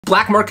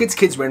Black markets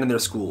kids ran in their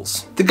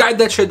schools. The guy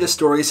that shared this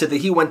story said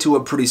that he went to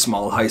a pretty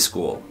small high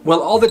school.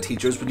 Well, all the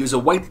teachers would use a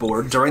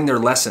whiteboard during their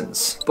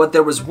lessons, but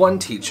there was one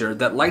teacher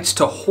that liked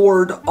to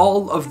hoard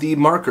all of the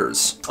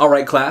markers.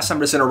 Alright class,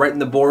 I'm just gonna write in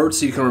the board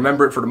so you can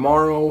remember it for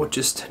tomorrow.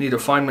 Just need to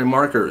find my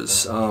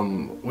markers.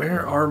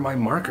 Where are my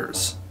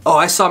markers? Oh,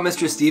 I saw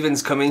Mr.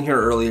 Stevens come in here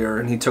earlier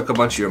and he took a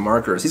bunch of your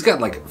markers. He's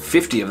got like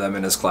 50 of them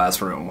in his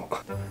classroom.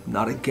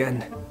 Not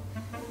again.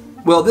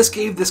 Well, this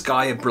gave this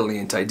guy a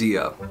brilliant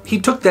idea. He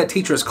took that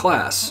teacher's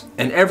class,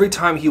 and every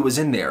time he was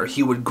in there,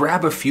 he would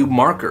grab a few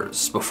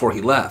markers before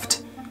he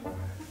left.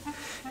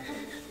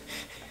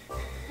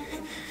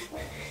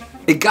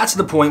 It got to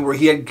the point where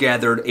he had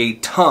gathered a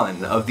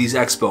ton of these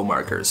expo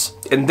markers.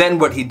 And then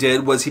what he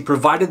did was he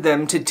provided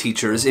them to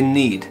teachers in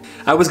need.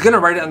 I was gonna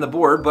write it on the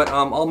board, but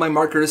all my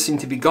markers seem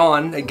to be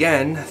gone,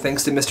 again,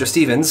 thanks to Mr.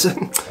 Stevens.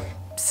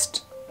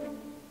 Psst.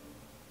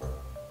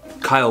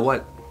 Kyle,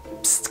 what?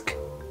 Psst.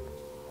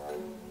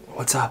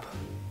 What's up?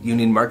 You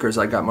need markers,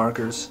 I got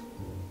markers.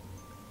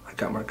 I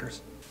got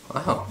markers.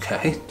 Oh,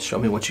 okay. Show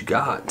me what you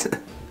got.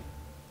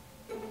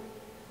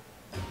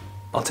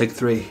 I'll take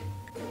 3.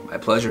 My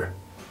pleasure.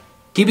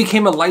 He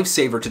became a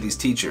lifesaver to these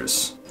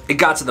teachers. It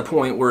got to the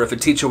point where if a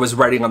teacher was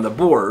writing on the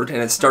board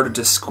and it started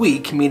to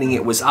squeak, meaning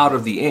it was out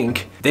of the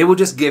ink, they would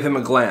just give him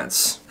a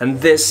glance.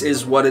 And this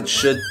is what it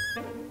should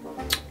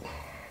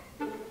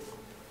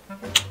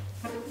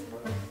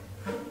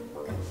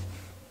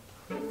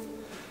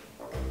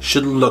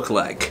look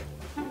like.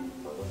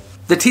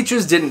 The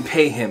teachers didn't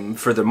pay him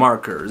for the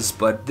markers,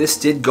 but this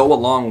did go a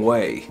long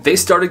way. They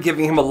started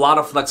giving him a lot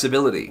of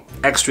flexibility.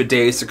 Extra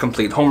days to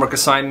complete homework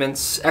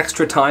assignments,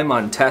 extra time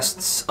on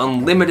tests,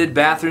 unlimited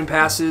bathroom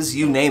passes,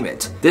 you name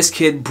it. This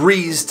kid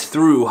breezed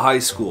through high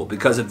school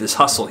because of this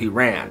hustle he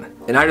ran.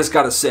 And I just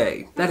gotta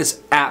say, that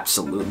is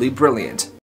absolutely brilliant.